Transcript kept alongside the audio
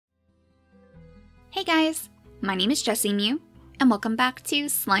Hey guys, my name is JessiMew, and welcome back to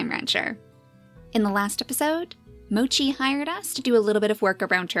Slime Rancher. In the last episode, Mochi hired us to do a little bit of work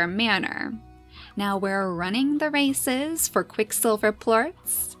around her manor. Now we're running the races for Quicksilver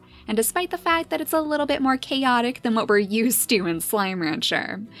plorts, and despite the fact that it's a little bit more chaotic than what we're used to in Slime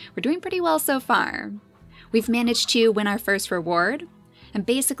Rancher, we're doing pretty well so far. We've managed to win our first reward, and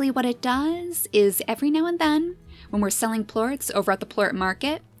basically what it does is every now and then, when we're selling plorts over at the plort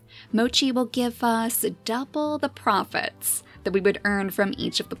market, Mochi will give us double the profits that we would earn from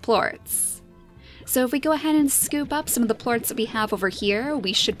each of the plorts. So if we go ahead and scoop up some of the plorts that we have over here,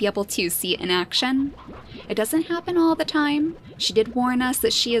 we should be able to see it in action. It doesn't happen all the time. She did warn us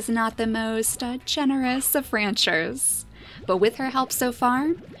that she is not the most generous of ranchers. But with her help so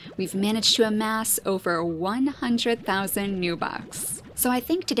far, we've managed to amass over 100,000 new bucks. So I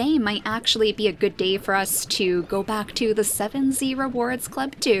think today might actually be a good day for us to go back to the 7Z Rewards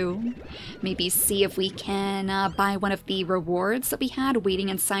Club too. Maybe see if we can buy one of the rewards that we had waiting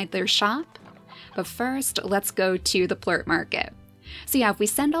inside their shop. But first, let's go to the plort market. So yeah, if we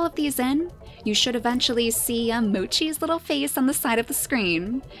send all of these in, you should eventually see Mochi's little face on the side of the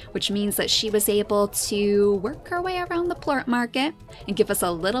screen, which means that she was able to work her way around the plort market and give us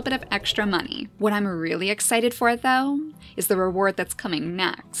a little bit of extra money. What I'm really excited for, though, is the reward that's coming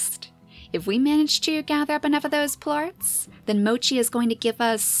next. If we manage to gather up enough of those plorts, then Mochi is going to give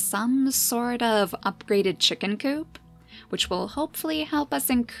us some sort of upgraded chicken coop, which will hopefully help us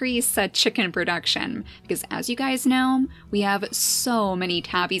increase chicken production, because as you guys know, we have so many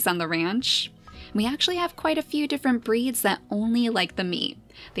tabbies on the ranch. We actually have quite a few different breeds that only like the meat.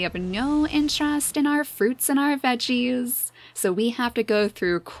 They have no interest in our fruits and our veggies, so we have to go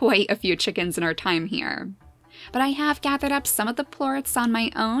through quite a few chickens in our time here. But I have gathered up some of the plorts on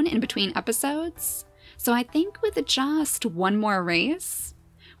my own in between episodes, so I think with just one more race,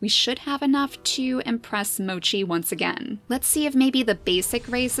 we should have enough to impress Mochi once again. Let's see if maybe the basic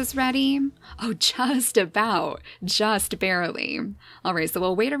race is ready. Oh, just about. Just barely. Alright, so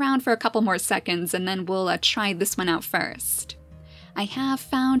we'll wait around for a couple more seconds and then we'll try this one out first. I have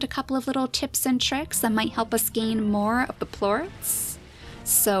found a couple of little tips and tricks that might help us gain more of the plorts.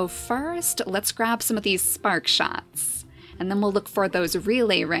 So first, let's grab some of these spark shots, and then we'll look for those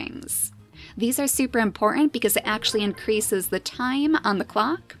relay rings. These are super important because it actually increases the time on the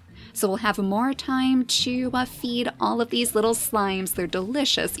clock, so we'll have more time to feed all of these little slimes their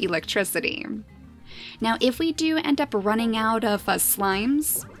delicious electricity. Now, if we do end up running out of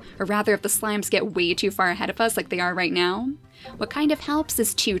slimes, or rather if the slimes get way too far ahead of us like they are right now, what kind of helps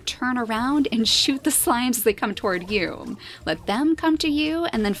is to turn around and shoot the slimes as they come toward you. Let them come to you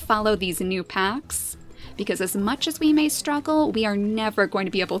and then follow these new packs. Because as much as we may struggle, we are never going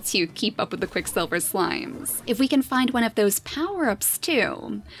to be able to keep up with the Quicksilver slimes. If we can find one of those power-ups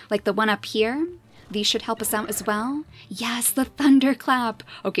too, like the one up here, these should help us out as well. Yes, the thunderclap!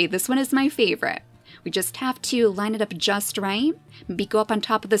 Okay, this one is my favorite. We just have to line it up just right, maybe go up on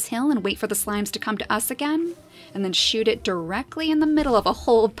top of this hill and wait for the slimes to come to us again, and then shoot it directly in the middle of a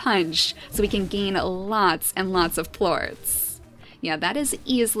hole punch so we can gain lots and lots of plorts. Yeah, that is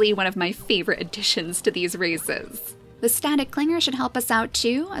easily one of my favorite additions to these races. The static clinger should help us out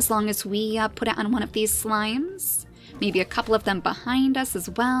too, as long as we put it on one of these slimes. Maybe a couple of them behind us as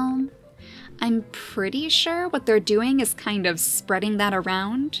well. I'm pretty sure what they're doing is kind of spreading that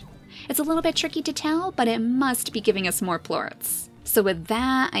around. It's a little bit tricky to tell, but it must be giving us more plorts. So with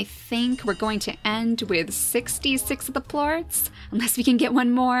that, I think we're going to end with 66 of the plorts, unless we can get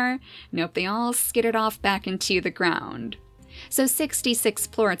one more. Nope, they all skittered off back into the ground. So 66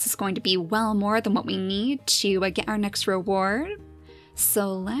 plorts is going to be well more than what we need to get our next reward.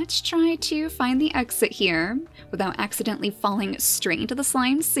 So let's try to find the exit here without accidentally falling straight into the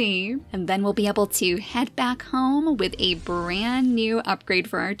slime sea. And then we'll be able to head back home with a brand new upgrade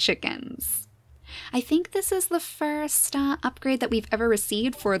for our chickens. I think this is the first upgrade that we've ever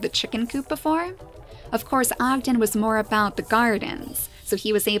received for the chicken coop before. Of course, Ogden was more about the gardens, so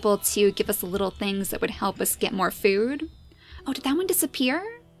he was able to give us little things that would help us get more food. Oh, did that one disappear?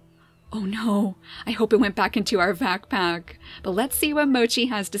 Oh no, I hope it went back into our vacpack. But let's see what Mochi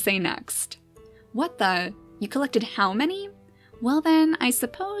has to say next. What the? You collected how many? Well then, I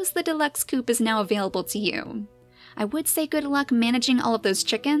suppose the Deluxe Coop is now available to you. I would say good luck managing all of those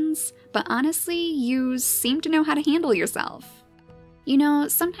chickens, but honestly, you seem to know how to handle yourself. You know,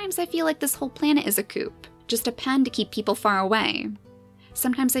 sometimes I feel like this whole planet is a coop, just a pen to keep people far away.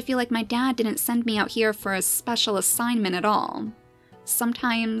 Sometimes I feel like my dad didn't send me out here for a special assignment at all.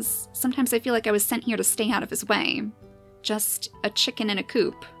 Sometimes I feel like I was sent here to stay out of his way. Just a chicken in a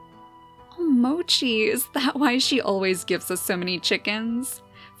coop. Oh, Mochi, is that why she always gives us so many chickens?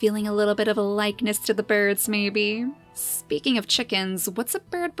 Feeling a little bit of a likeness to the birds, maybe? Speaking of chickens, what's a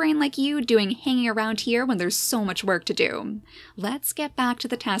bird brain like you doing hanging around here when there's so much work to do? Let's get back to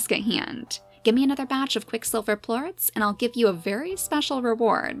the task at hand. Give me another batch of quicksilver plorts, and I'll give you a very special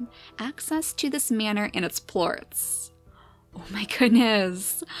reward. Access to this manor and its plorts. Oh my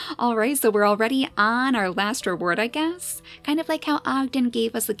goodness. Alright, so we're already on our last reward, I guess? Kind of like how Ogden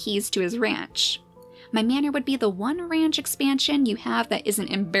gave us the keys to his ranch. My manor would be the one ranch expansion you have that isn't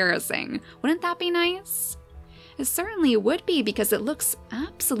embarrassing. Wouldn't that be nice? It certainly would be because it looks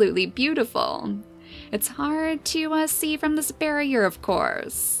absolutely beautiful. It's hard to see from this barrier, of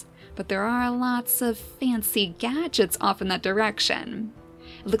course, but there are lots of fancy gadgets off in that direction.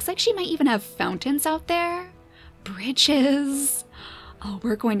 It looks like she might even have fountains out there. Bridges. Oh,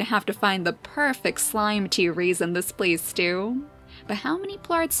 we're going to have to find the perfect slime to raise in this place too. But how many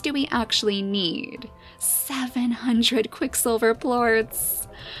plorts do we actually need? 700 quicksilver plorts.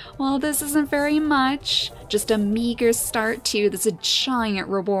 Well, this isn't very much. Just a meager start to this giant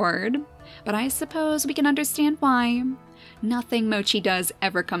reward. But I suppose we can understand why. Nothing Mochi does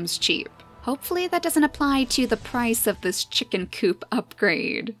ever comes cheap. Hopefully that doesn't apply to the price of this chicken coop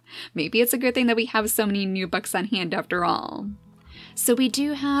upgrade. Maybe it's a good thing that we have so many new bucks on hand after all. So we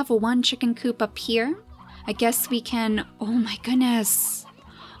do have one chicken coop up here. I guess we can... Oh my goodness.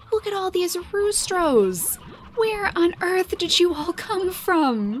 Look at all these roostros. Where on earth did you all come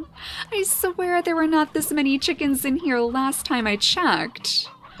from? I swear there were not this many chickens in here last time I checked.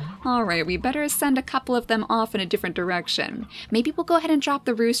 Alright, we better send a couple of them off in a different direction. Maybe we'll go ahead and drop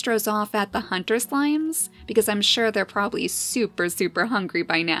the roostros off at the hunter slimes, because I'm sure they're probably super hungry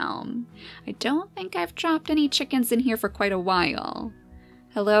by now. I don't think I've dropped any chickens in here for quite a while.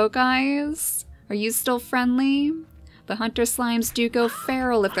 Hello, guys? Are you still friendly? The hunter slimes do go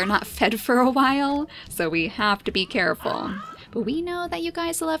feral if they're not fed for a while, so we have to be careful. But we know that you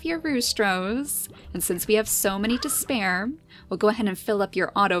guys love your roostros, and since we have so many to spare, we'll go ahead and fill up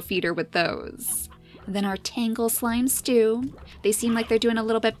your auto feeder with those. And then our tangle slimes too. They seem like they're doing a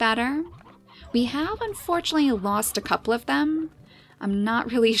little bit better. We have unfortunately lost a couple of them. I'm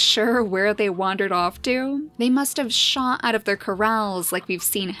not really sure where they wandered off to. They must have shot out of their corrals like we've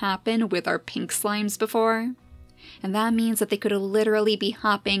seen happen with our pink slimes before. And that means that they could literally be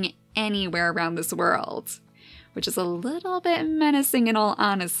hopping anywhere around this world, which is a little bit menacing in all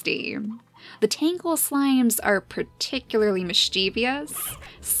honesty. The tangle slimes are particularly mischievous,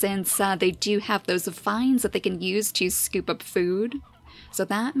 since they do have those vines that they can use to scoop up food. So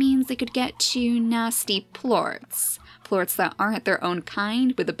that means they could get to nasty plorts that aren't their own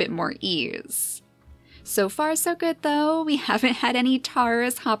kind with a bit more ease. So far so good though, we haven't had any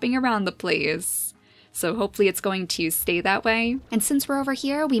taras hopping around the place. So hopefully it's going to stay that way. And since we're over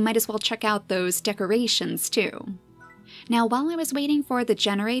here, we might as well check out those decorations too. Now, while I was waiting for the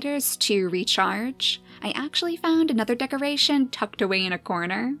generators to recharge, I actually found another decoration tucked away in a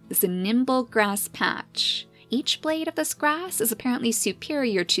corner. This nimble grass patch. Each blade of this grass is apparently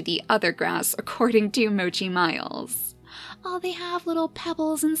superior to the other grass, according to Mochi Miles. Oh, they have little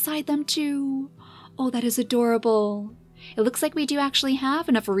pebbles inside them too. Oh, that is adorable. It looks like we do actually have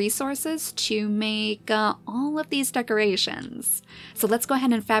enough resources to make all of these decorations. So let's go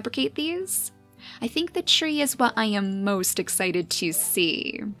ahead and fabricate these. I think the tree is what I am most excited to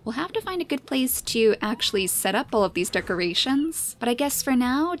see. We'll have to find a good place to actually set up all of these decorations, but I guess for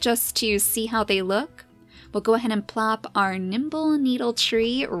now, just to see how they look, we'll go ahead and plop our nimble needle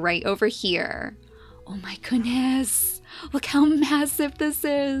tree right over here. Oh my goodness, look how massive this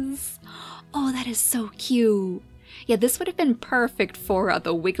is. Oh, that is so cute. Yeah, this would have been perfect for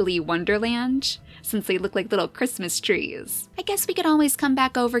the Wiggly Wonderland, since they look like little Christmas trees. I guess we could always come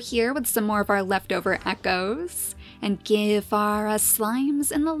back over here with some more of our leftover echoes and give our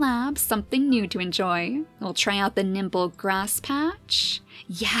slimes in the lab something new to enjoy. We'll try out the nimble grass patch.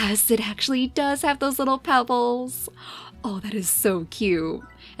 Yes, it actually does have those little pebbles. Oh, that is so cute.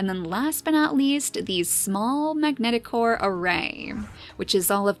 And then last but not least, the small magnetic core array, which is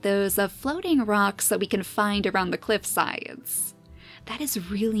all of those floating rocks that we can find around the cliff sides. That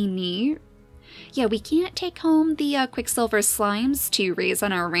is really neat. Yeah, we can't take home the quicksilver slimes to raise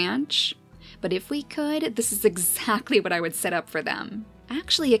on our ranch, but if we could, this is exactly what I would set up for them.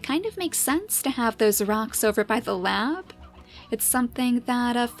 Actually, it kind of makes sense to have those rocks over by the lab. It's something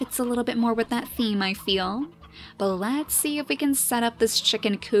that fits a little bit more with that theme, I feel. But let's see if we can set up this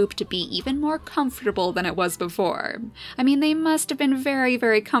chicken coop to be even more comfortable than it was before. I mean, they must have been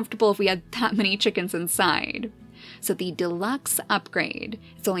very comfortable if we had that many chickens inside. So the deluxe upgrade,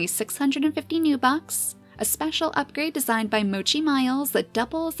 it's only 650 new bucks, a special upgrade designed by Mochi Miles that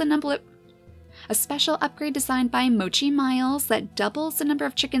doubles the number A special upgrade designed by Mochi Miles that doubles the number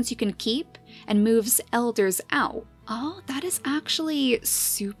of chickens you can keep and moves elders out. Oh, that is actually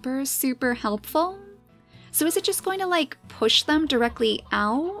super, super helpful. So is it just going to like push them directly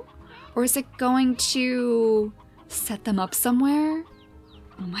out? Or is it going to set them up somewhere?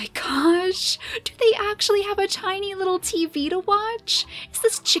 Oh my gosh, do they actually have a tiny little TV to watch? Is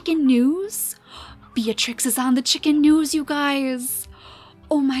this chicken news? Beatrix is on the chicken news, you guys.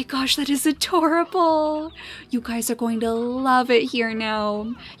 Oh my gosh, that is adorable. You guys are going to love it here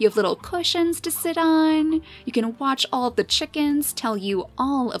now. You have little cushions to sit on. You can watch all of the chickens tell you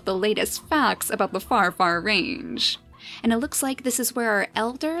all of the latest facts about the far, far range. And it looks like this is where our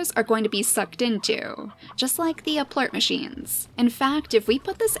elders are going to be sucked into, just like the plurt machines. In fact, if we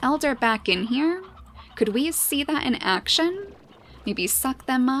put this elder back in here, could we see that in action? Maybe suck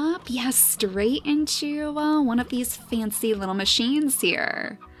them up, yes, straight into one of these fancy little machines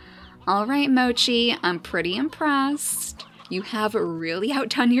here. All right, Mochi, I'm pretty impressed. You have really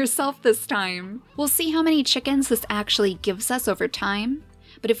outdone yourself this time. We'll see how many chickens this actually gives us over time.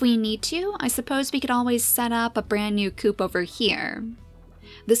 But if we need to, I suppose we could always set up a brand new coop over here.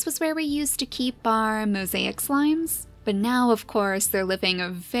 This was where we used to keep our mosaic slimes, but now, of course, they're living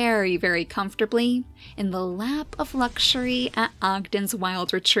very, very comfortably in the lap of luxury at Ogden's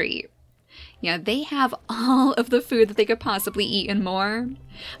Wild Retreat. Yeah, they have all of the food that they could possibly eat and more.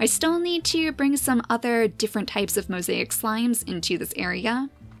 I still need to bring some other different types of mosaic slimes into this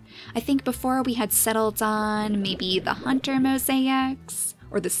area. I think before we had settled on maybe the hunter mosaics,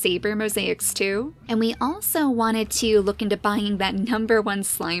 or the saber mosaics too. And we also wanted to look into buying that #1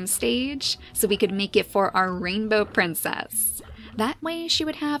 slime stage so we could make it for our rainbow princess. That way she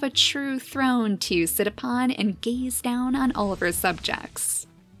would have a true throne to sit upon and gaze down on all of her subjects.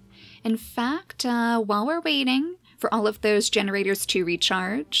 In fact, while we're waiting for all of those generators to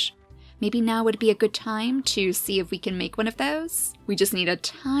recharge, maybe now would be a good time to see if we can make one of those. We just need a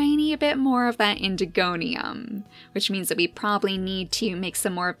tiny bit more of that indigonium, which means that we probably need to make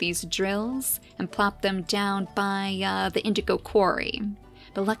some more of these drills and plop them down by the indigo quarry.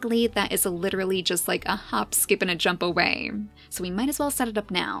 But luckily that is literally just like a hop, skip, and a jump away, so we might as well set it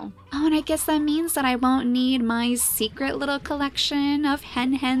up now. Oh, and I guess that means that I won't need my secret little collection of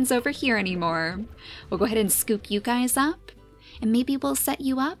hens over here anymore. We'll go ahead and scoop you guys up, and maybe we'll set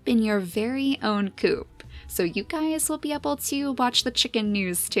you up in your very own coop, so you guys will be able to watch the chicken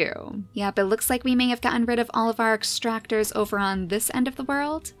news too. Yep, it looks like we may have gotten rid of all of our extractors over on this end of the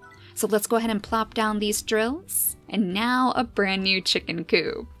world, so let's go ahead and plop down these drills, and now a brand new chicken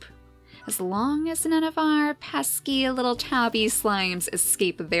coop. As long as none of our pesky little tabby slimes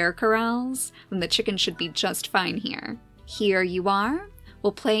escape their corrals, then the chicken should be just fine here. Here you are.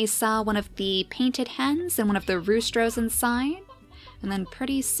 We'll place one of the painted hens and one of the roosters inside. And then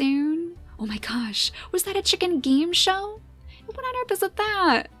pretty soon... Oh my gosh, was that a chicken game show? What on earth is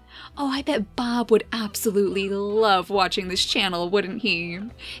that? Oh, I bet Bob would absolutely love watching this channel, wouldn't he?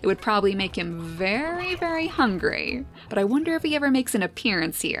 It would probably make him very, very hungry. But I wonder if he ever makes an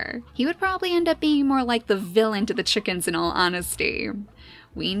appearance here. He would probably end up being more like the villain to the chickens in all honesty.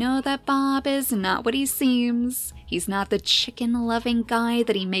 We know that Bob is not what he seems. He's not the chicken-loving guy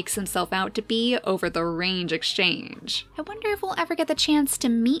that he makes himself out to be over the range exchange. I wonder if we'll ever get the chance to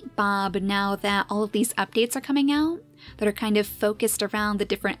meet Bob now that all of these updates are coming out that are kind of focused around the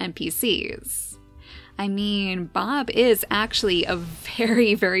different NPCs. I mean, Bob is actually a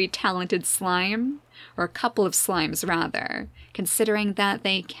very, very talented slime, or a couple of slimes rather, considering that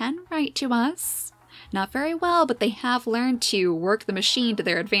they can write to us. Not very well, but they have learned to work the machine to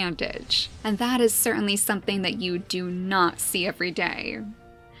their advantage. And that is certainly something that you do not see every day.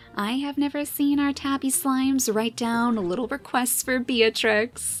 I have never seen our tabby slimes write down little requests for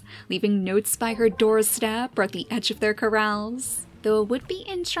Beatrix, leaving notes by her doorstep or at the edge of their corrals. Though it would be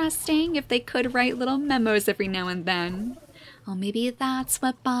interesting if they could write little memos every now and then. Oh, maybe that's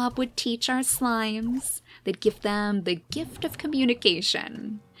what Bob would teach our slimes. They'd give them the gift of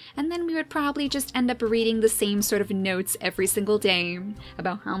communication. And then we would probably just end up reading the same sort of notes every single day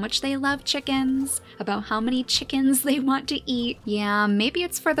about how much they love chickens, about how many chickens they want to eat. Yeah, maybe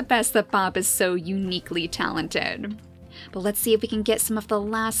it's for the best that Bob is so uniquely talented. But let's see if we can get some of the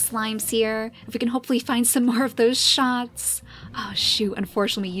last slimes here, if we can hopefully find some more of those shots. Oh shoot,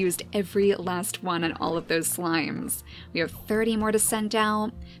 unfortunately we used every last one on all of those slimes. We have 30 more to send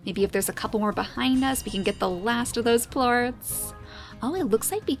out. Maybe if there's a couple more behind us, we can get the last of those plorts. Oh, it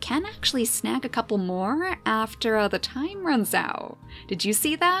looks like we can actually snag a couple more after the time runs out. Did you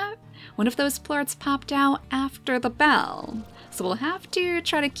see that? One of those plorts popped out after the bell. So we'll have to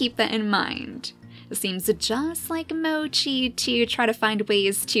try to keep that in mind. It seems just like Mochi to try to find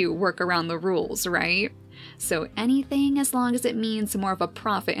ways to work around the rules, right? So anything as long as it means more of a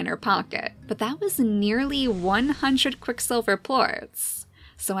profit in her pocket. But that was nearly 100 Quicksilver plorts.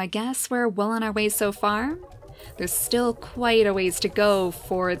 So I guess we're well on our way so far. There's still quite a ways to go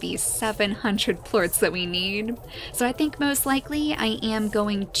for the 700 plorts that we need. So I think most likely I am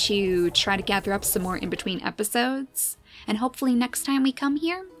going to try to gather up some more in between episodes. And hopefully next time we come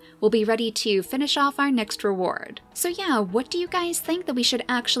here, we'll be ready to finish off our next reward. So yeah, what do you guys think that we should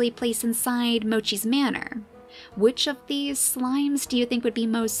actually place inside Mochi's manor? Which of these slimes do you think would be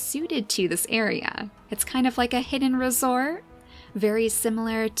most suited to this area? It's kind of like a hidden resort, very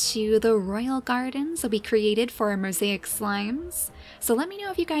similar to the royal gardens that we created for our mosaic slimes. So let me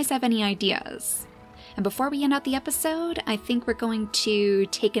know if you guys have any ideas. And before we end out the episode, I think we're going to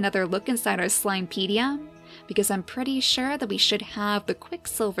take another look inside our Slimepedia, because I'm pretty sure that we should have the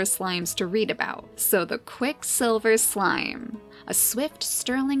Quicksilver slimes to read about. So the Quicksilver slime, a swift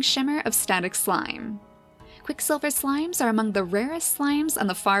sterling shimmer of static slime. Quicksilver slimes are among the rarest slimes on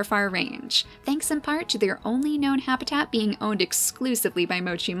the Far Far range, thanks in part to their only known habitat being owned exclusively by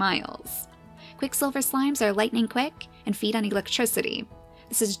Mochi Miles. Quicksilver slimes are lightning quick and feed on electricity.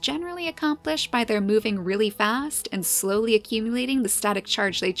 This is generally accomplished by their moving really fast and slowly accumulating the static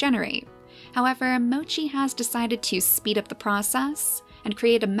charge they generate. However, Mochi has decided to speed up the process and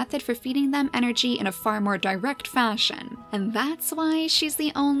create a method for feeding them energy in a far more direct fashion. And that's why she's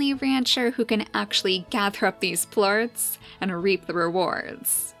the only rancher who can actually gather up these plorts and reap the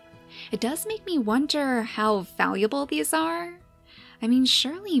rewards. It does make me wonder how valuable these are. I mean,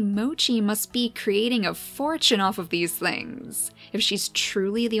 surely Mochi must be creating a fortune off of these things, if she's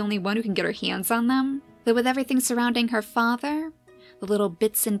truly the only one who can get her hands on them. Though with everything surrounding her father, the little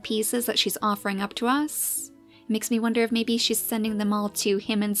bits and pieces that she's offering up to us, it makes me wonder if maybe she's sending them all to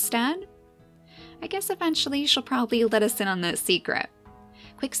him instead. I guess eventually she'll probably let us in on that secret.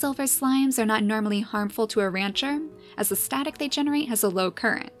 Quicksilver slimes are not normally harmful to a rancher, as the static they generate has a low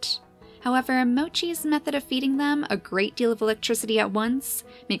current. However, Mochi's method of feeding them a great deal of electricity at once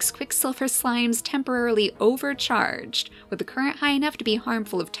makes Quicksilver slimes temporarily overcharged, with the current high enough to be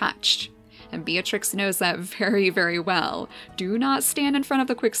harmful if touched. And Beatrix knows that very, very well. Do not stand in front of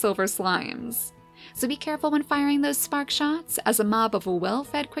the Quicksilver slimes. So be careful when firing those spark shots, as a mob of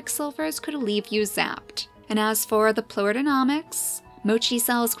well-fed Quicksilvers could leave you zapped. And as for the plortonomics, Mochi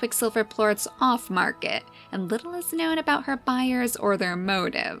sells Quicksilver plorts off-market, and little is known about her buyers or their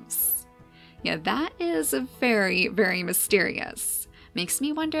motives. Yeah, that is very, very mysterious. Makes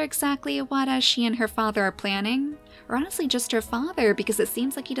me wonder exactly what she and her father are planning, or honestly just her father, because it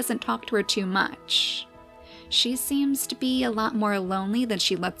seems like he doesn't talk to her too much. She seems to be a lot more lonely than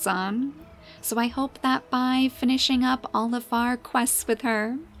she lets on, so I hope that by finishing up all of our quests with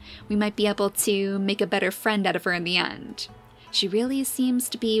her, we might be able to make a better friend out of her in the end. She really seems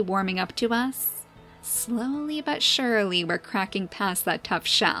to be warming up to us. Slowly but surely we're cracking past that tough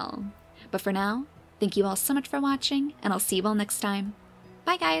shell. But for now, thank you all so much for watching, and I'll see you all next time.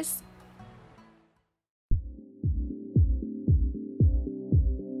 Bye guys!